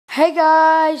Hey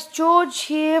guys, George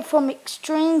here from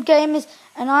Extreme Gamers,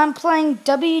 and I'm playing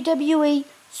WWE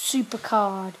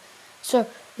Supercard. So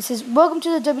this is welcome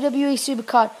to the WWE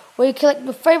Supercard, where you collect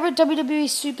your favorite WWE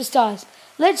superstars.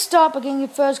 Let's start by getting your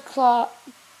first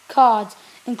cards,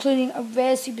 including a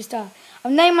rare superstar.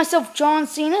 I've named myself John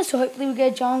Cena, so hopefully we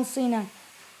get John Cena.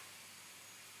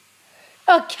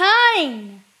 A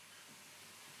Kane!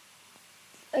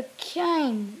 A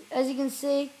Kane, as you can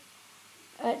see.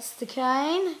 That's the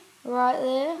Kane right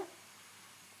there.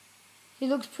 He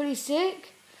looks pretty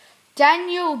sick.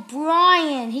 Daniel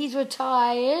Bryan, he's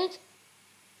retired.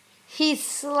 Heath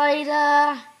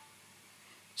Slater,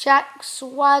 Jack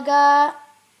Swagger,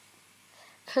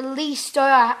 Kalisto,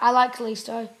 I like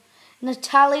Kalisto,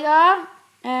 Natalia,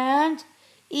 and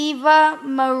Eva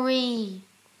Marie.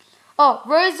 Oh,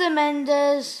 Rosa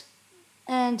Mendes,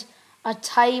 and a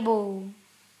table.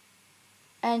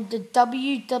 And the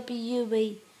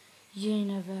WWE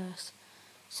Universe.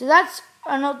 So that's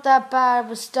not that bad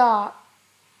of a start.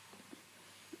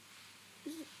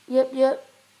 Yep.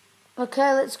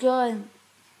 Okay, let's go.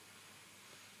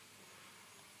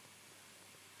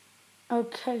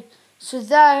 Okay, so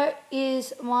that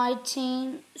is my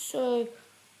team. So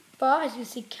far, as you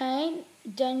see, Kane,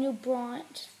 Daniel Bryan.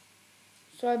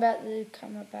 Sorry about the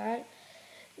camera back.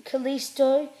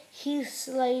 Kalisto, Heath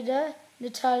Slater,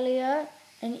 Natalia,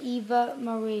 and Eva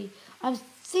Marie. I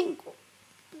think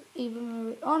Eva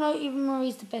Marie. Oh no, Eva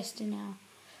Marie's the best in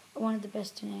one of the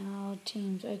best in our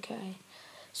teams. Okay,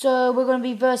 so we're going to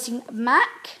be versing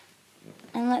Mac,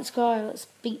 and let's go. Let's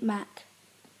beat Mac.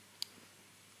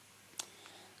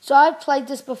 So I've played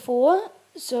this before.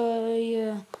 So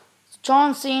yeah,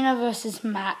 John Cena versus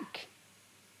Mac.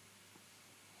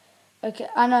 Okay,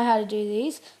 I know how to do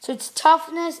these. So it's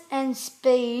toughness and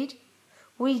speed.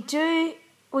 We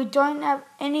don't have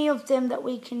any of them that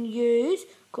we can use,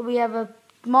 because we have a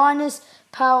minus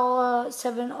power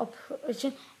 7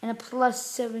 operation and a plus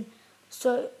 7.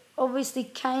 So obviously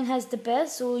Kane has the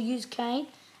best, so we'll use Kane.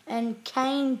 And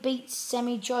Kane beats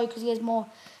Sammy Joe because he has more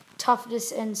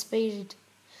toughness and speed.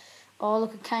 Oh,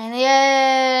 look at Kane.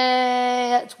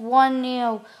 Yay! That's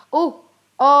 1-0. Oh,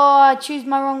 I choose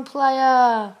my wrong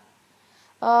player.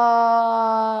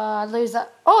 I lose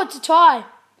that. Oh, it's a tie.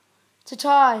 It's a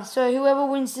tie, so whoever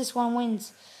wins this one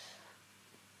wins.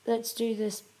 Let's do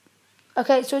this.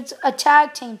 Okay, so it's a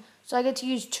tag team, so I get to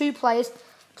use 2 players,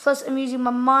 plus I'm using my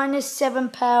minus 7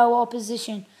 power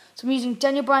opposition. So I'm using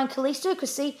Daniel Bryan, Kalisto,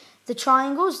 because see, the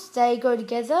triangles, they go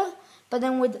together, but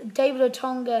then with David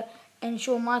Otunga and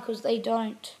Shawn Michaels, they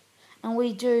don't. And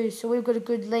we do, so we've got a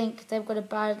good link, they've got a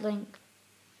bad link.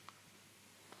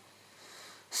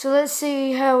 So let's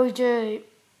see how we do.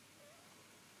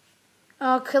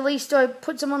 Kalisto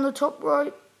puts him on the top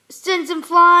rope, sends him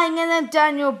flying, and then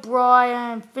Daniel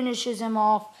Bryan finishes him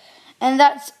off. And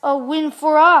that's a win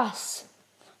for us.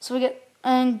 So we get,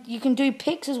 and you can do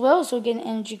picks as well, so we get an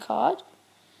energy card.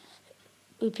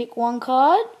 We pick 1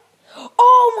 card.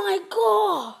 Oh my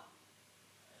god!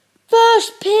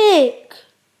 First pick!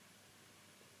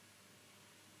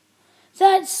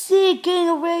 That's sick, getting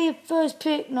a rare first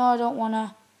pick. No, I don't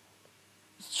wanna.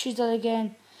 Let's choose that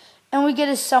again. And we get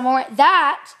a samurai.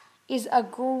 That is a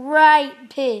great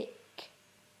pick.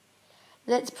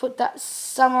 Let's put that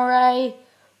samurai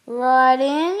right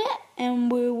in, and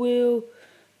we will.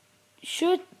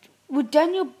 Would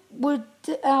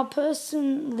our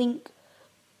person link?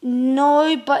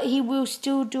 No, but he will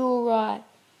still do alright.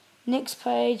 Next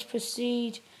page,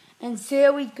 proceed, and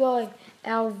there we go.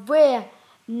 Our rare,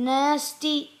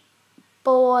 nasty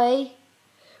boy,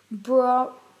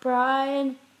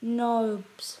 Brian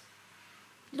Nobes.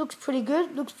 Looks pretty good.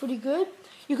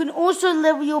 You can also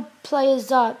level your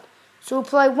players up. So we'll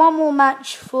play one more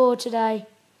match for today.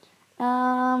 You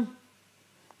know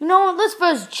what? Let's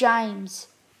verse James.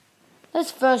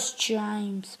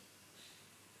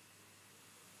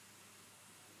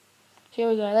 Here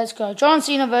we go. Let's go. John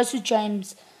Cena versus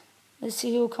James. Let's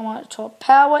see who will come out top.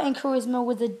 Power and charisma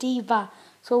with a diva.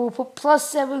 So we'll put plus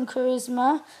 7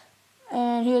 charisma.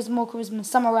 And who has more charisma?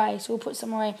 Samurai. So we'll put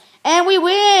Samurai. And we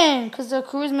win! Because the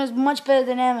charisma is much better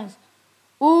than Emma's.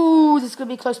 Ooh, this is going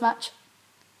to be a close match.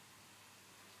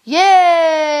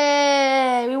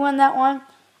 Yeah! We won that one.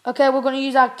 Okay, we're going to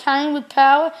use our Kane with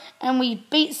power. And we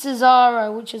beat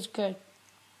Cesaro, which is good.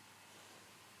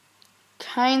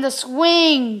 Kane the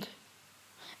swing.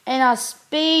 And our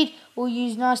speed, we'll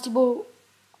use Nasty Ball.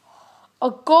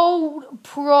 A Gold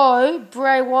Pro,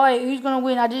 Bray Wyatt. Who's going to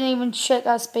win? I didn't even check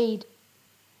our speed.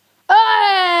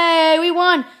 Hey, we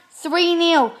won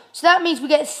 3-0. So that means we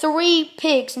get 3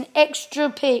 picks, an extra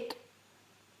pick.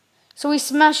 So we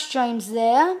smashed James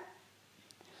there.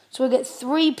 So we get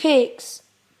 3 picks.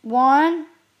 1,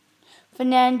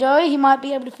 Fernando. He might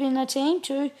be able to fit in our team.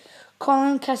 2,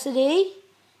 Colin Cassidy.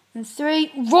 And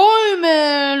 3,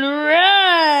 Roman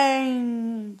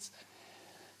Reigns.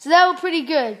 So that was pretty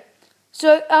good.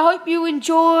 So I hope you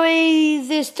enjoy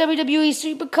this WWE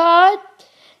Supercard.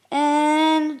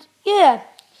 And yeah,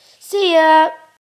 see ya.